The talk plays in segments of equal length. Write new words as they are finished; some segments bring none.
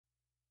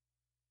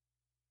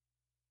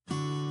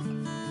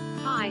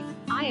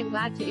I am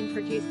glad to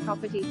introduce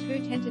property 2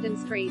 Tenterden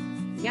Street,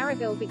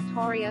 Yarraville,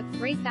 Victoria,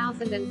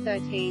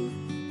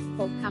 3013.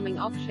 Forthcoming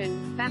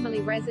auction,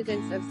 family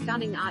residence of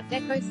stunning Art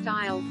Deco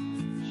style.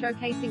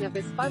 Showcasing a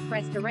bespoke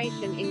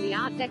restoration in the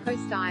Art Deco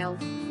style,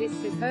 this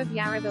superb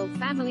Yarraville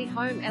family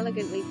home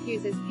elegantly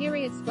fuses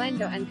period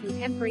splendor and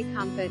contemporary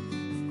comfort.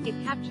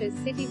 It captures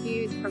city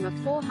views from a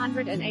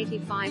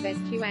 485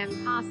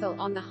 sqm parcel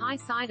on the high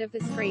side of the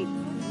street,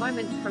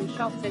 moments from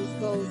shops and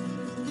schools.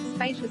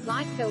 Spacious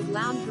light-filled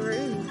lounge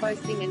room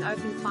boasting an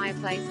open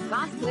fireplace,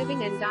 vast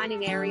living and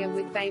dining area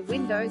with bay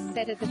windows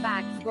set at the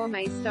back,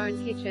 gourmet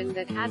stone kitchen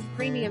that has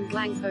premium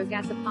Blanco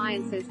gas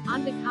appliances,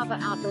 undercover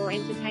outdoor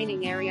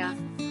entertaining area,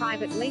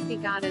 private leafy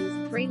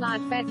gardens, 3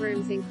 large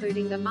bedrooms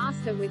including the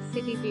master with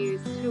city views,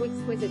 2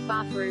 exquisite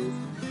bathrooms,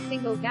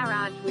 single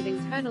garage with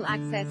internal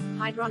access,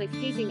 hydronic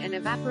heating and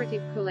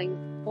evaporative cooling,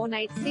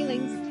 ornate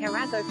ceilings,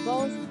 terrazzo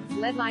floors,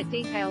 LED light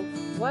detail,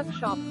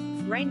 workshop,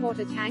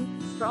 rainwater tank,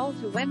 stroll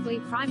to Wembley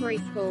Primary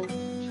School,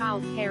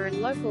 childcare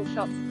and local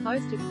shops close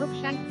to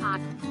Crookshank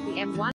Park, the M1